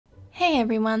Hey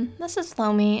everyone, this is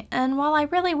Lomi, and while I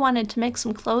really wanted to make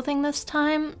some clothing this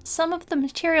time, some of the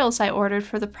materials I ordered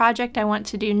for the project I want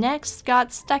to do next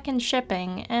got stuck in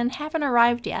shipping and haven't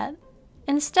arrived yet.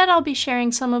 Instead, I'll be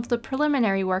sharing some of the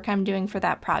preliminary work I'm doing for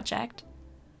that project.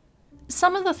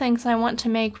 Some of the things I want to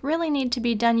make really need to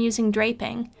be done using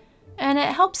draping, and it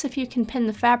helps if you can pin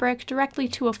the fabric directly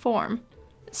to a form.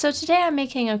 So today I'm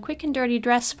making a quick and dirty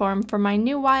dress form for my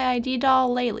new YID doll,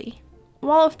 Laylee.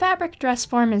 While a fabric dress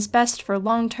form is best for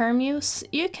long-term use,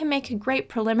 you can make a great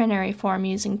preliminary form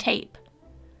using tape.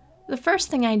 The first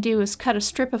thing I do is cut a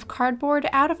strip of cardboard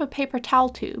out of a paper towel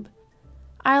tube.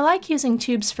 I like using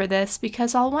tubes for this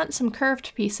because I'll want some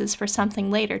curved pieces for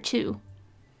something later too.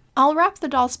 I'll wrap the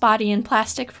doll's body in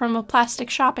plastic from a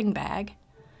plastic shopping bag.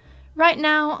 Right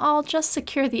now, I'll just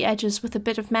secure the edges with a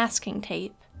bit of masking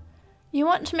tape. You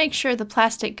want to make sure the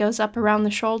plastic goes up around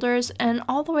the shoulders and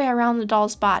all the way around the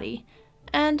doll's body,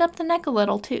 and up the neck a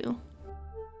little too.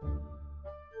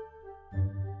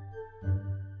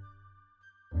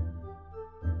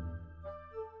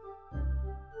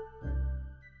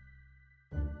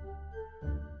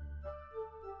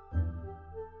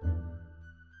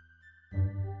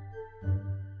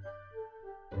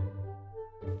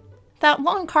 That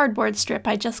long cardboard strip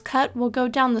I just cut will go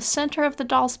down the center of the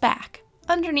doll's back,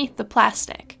 underneath the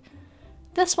plastic.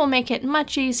 This will make it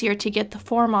much easier to get the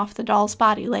form off the doll's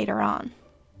body later on.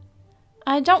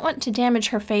 I don't want to damage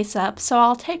her face up, so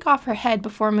I'll take off her head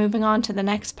before moving on to the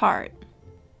next part.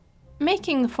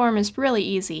 Making the form is really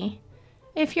easy.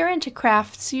 If you're into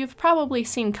crafts, you've probably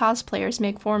seen cosplayers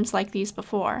make forms like these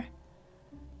before.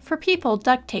 For people,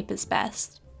 duct tape is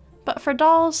best. But for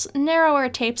dolls, narrower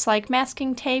tapes like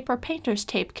masking tape or painter's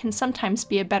tape can sometimes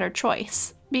be a better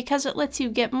choice, because it lets you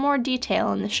get more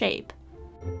detail in the shape.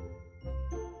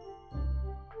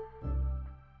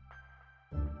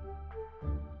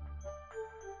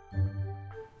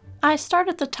 I start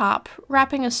at the top,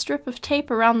 wrapping a strip of tape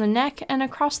around the neck and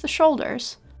across the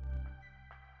shoulders.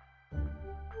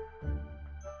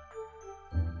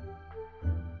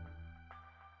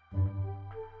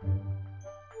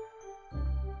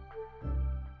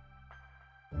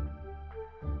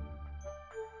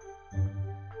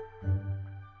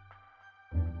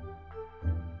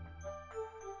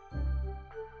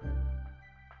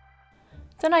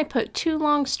 Then I put 2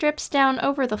 long strips down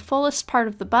over the fullest part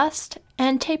of the bust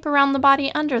and tape around the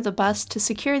body under the bust to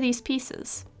secure these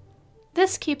pieces.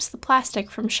 This keeps the plastic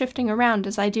from shifting around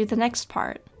as I do the next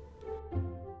part.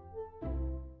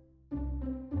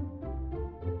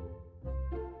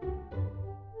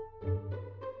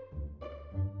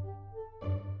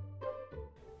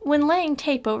 When laying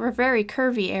tape over very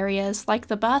curvy areas like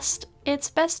the bust, it's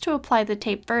best to apply the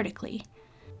tape vertically,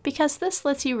 because this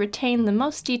lets you retain the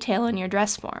most detail in your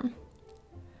dress form.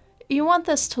 You want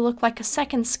this to look like a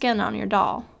second skin on your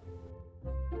doll.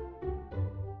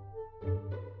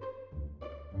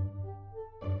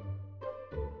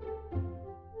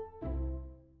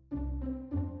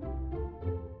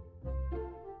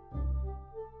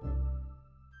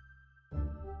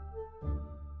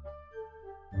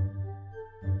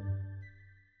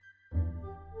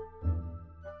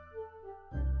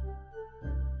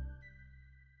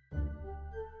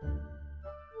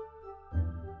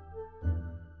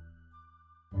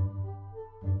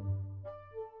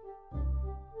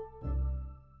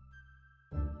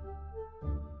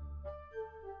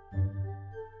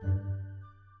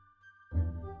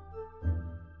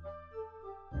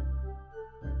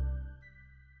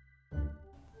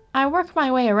 I work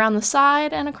my way around the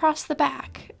side and across the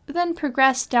back, then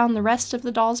progress down the rest of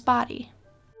the doll's body.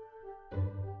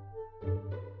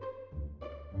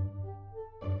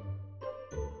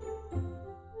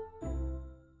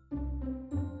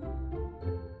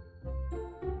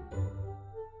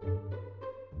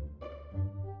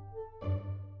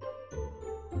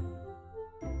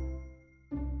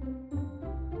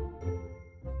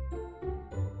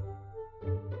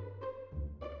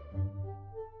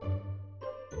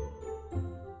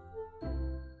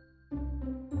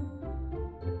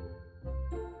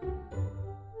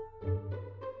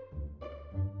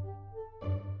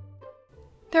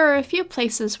 There are a few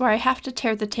places where I have to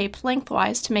tear the tape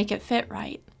lengthwise to make it fit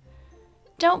right.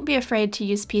 Don't be afraid to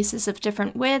use pieces of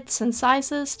different widths and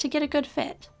sizes to get a good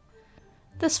fit.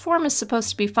 This form is supposed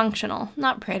to be functional,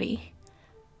 not pretty.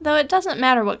 Though it doesn't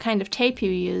matter what kind of tape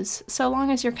you use, so long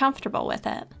as you're comfortable with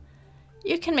it.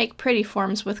 You can make pretty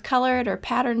forms with colored or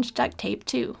patterned duct tape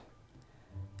too.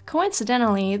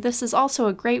 Coincidentally, this is also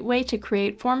a great way to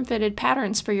create form-fitted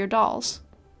patterns for your dolls.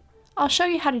 I'll show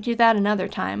you how to do that another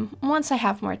time, once I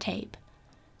have more tape.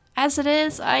 As it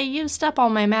is, I used up all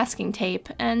my masking tape,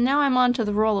 and now I'm on to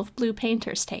the roll of blue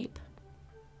painter's tape.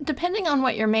 Depending on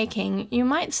what you're making, you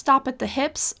might stop at the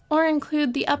hips or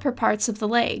include the upper parts of the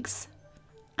legs.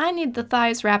 I need the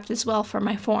thighs wrapped as well for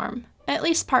my form, at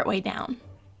least partway down.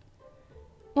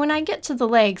 When I get to the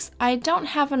legs, I don't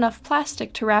have enough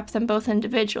plastic to wrap them both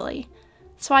individually,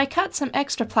 so I cut some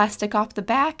extra plastic off the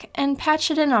back and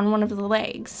patch it in on one of the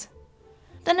legs.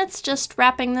 Then it's just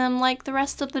wrapping them like the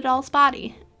rest of the doll's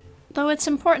body, though it's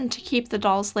important to keep the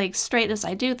doll's legs straight as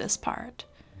I do this part,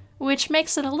 which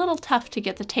makes it a little tough to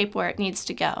get the tape where it needs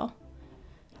to go.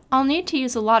 I'll need to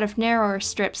use a lot of narrower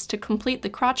strips to complete the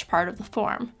crotch part of the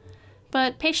form,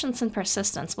 but patience and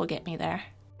persistence will get me there.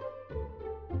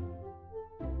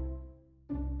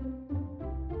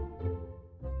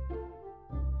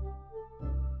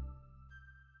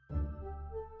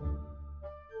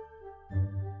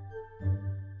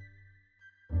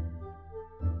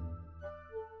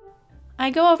 I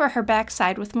go over her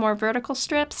backside with more vertical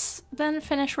strips, then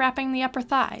finish wrapping the upper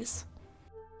thighs.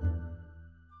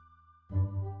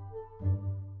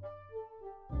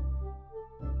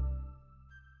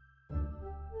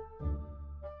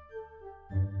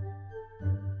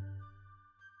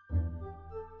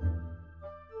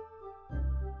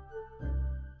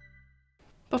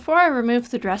 Before I remove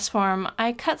the dress form,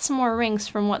 I cut some more rings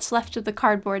from what's left of the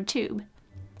cardboard tube.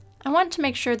 I want to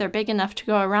make sure they're big enough to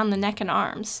go around the neck and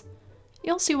arms.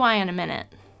 You'll see why in a minute.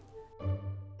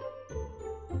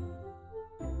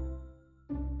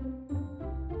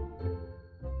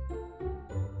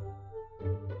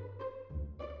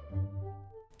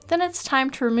 Then it's time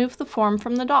to remove the form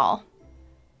from the doll.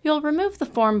 You'll remove the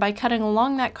form by cutting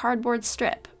along that cardboard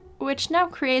strip, which now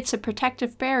creates a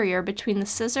protective barrier between the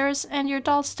scissors and your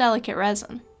doll's delicate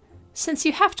resin. Since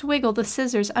you have to wiggle the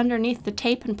scissors underneath the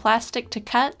tape and plastic to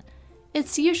cut,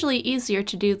 it's usually easier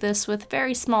to do this with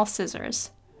very small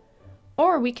scissors.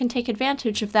 Or we can take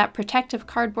advantage of that protective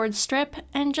cardboard strip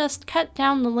and just cut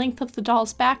down the length of the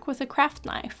doll's back with a craft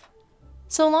knife.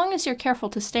 So long as you're careful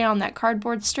to stay on that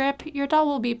cardboard strip, your doll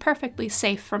will be perfectly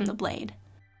safe from the blade.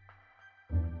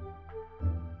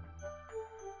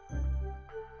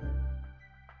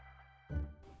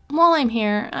 While I'm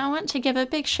here, I want to give a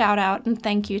big shout out and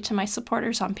thank you to my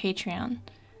supporters on Patreon.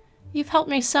 You've helped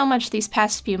me so much these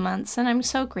past few months, and I'm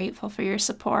so grateful for your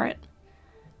support.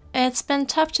 It's been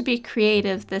tough to be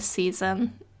creative this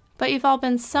season, but you've all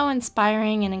been so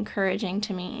inspiring and encouraging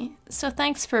to me, so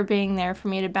thanks for being there for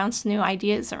me to bounce new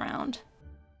ideas around.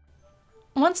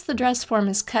 Once the dress form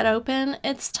is cut open,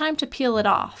 it's time to peel it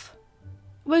off.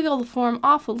 Wiggle the form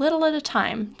off a little at a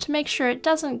time to make sure it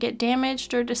doesn't get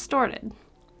damaged or distorted.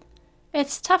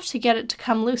 It's tough to get it to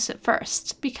come loose at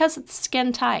first, because it's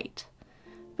skin tight.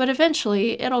 But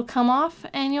eventually, it'll come off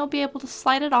and you'll be able to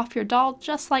slide it off your doll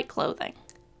just like clothing.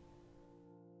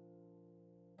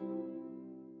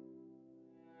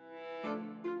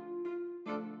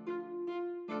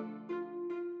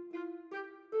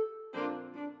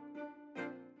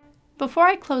 Before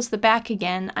I close the back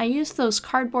again, I use those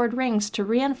cardboard rings to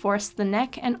reinforce the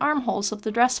neck and armholes of the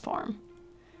dress form.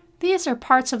 These are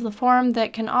parts of the form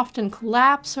that can often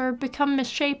collapse or become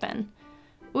misshapen,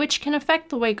 which can affect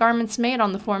the way garments made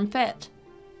on the form fit.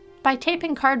 By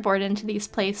taping cardboard into these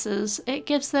places, it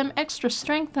gives them extra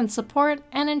strength and support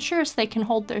and ensures they can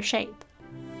hold their shape.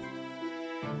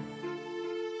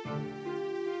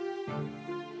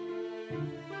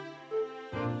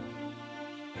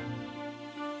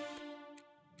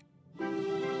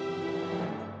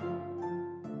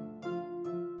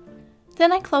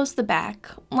 Then I close the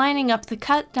back, lining up the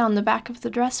cut down the back of the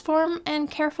dress form and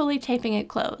carefully taping it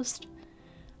closed.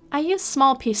 I use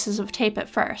small pieces of tape at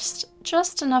first,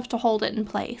 just enough to hold it in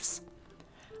place.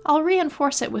 I'll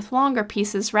reinforce it with longer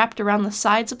pieces wrapped around the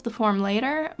sides of the form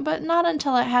later, but not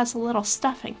until it has a little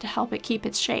stuffing to help it keep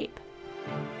its shape.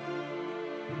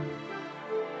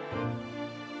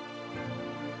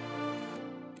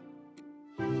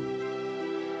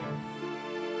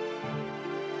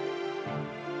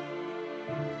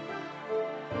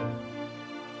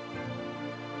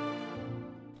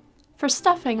 For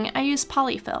stuffing, I use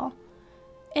polyfill.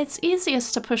 It's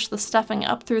easiest to push the stuffing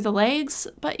up through the legs,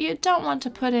 but you don't want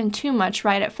to put in too much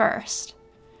right at first.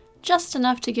 Just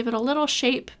enough to give it a little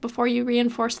shape before you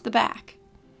reinforce the back.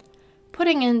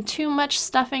 Putting in too much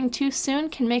stuffing too soon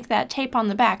can make that tape on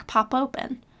the back pop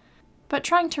open, but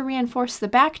trying to reinforce the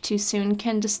back too soon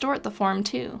can distort the form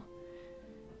too.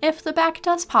 If the back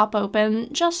does pop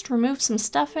open, just remove some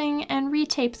stuffing and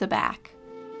retape the back.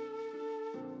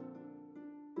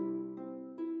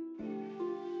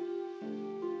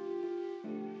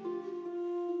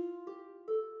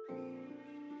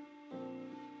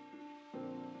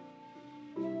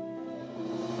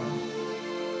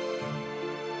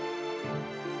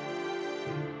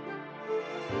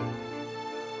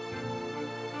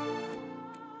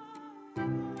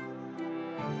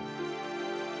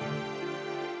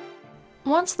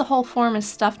 Once the whole form is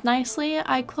stuffed nicely,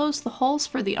 I close the holes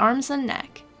for the arms and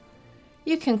neck.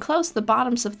 You can close the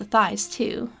bottoms of the thighs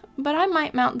too, but I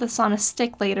might mount this on a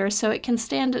stick later so it can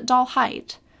stand at doll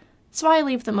height, so I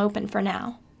leave them open for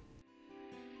now.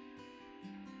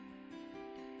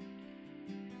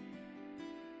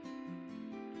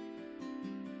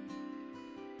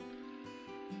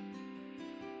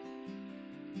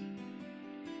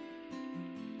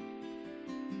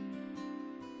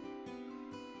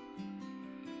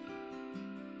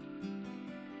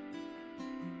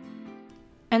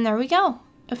 And there we go,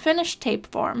 a finished tape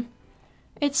form.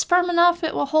 It's firm enough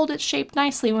it will hold its shape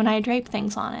nicely when I drape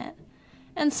things on it.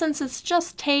 And since it's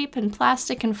just tape and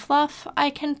plastic and fluff, I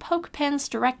can poke pins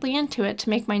directly into it to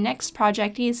make my next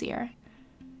project easier.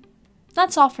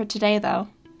 That's all for today though.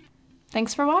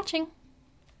 Thanks for watching.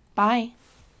 Bye.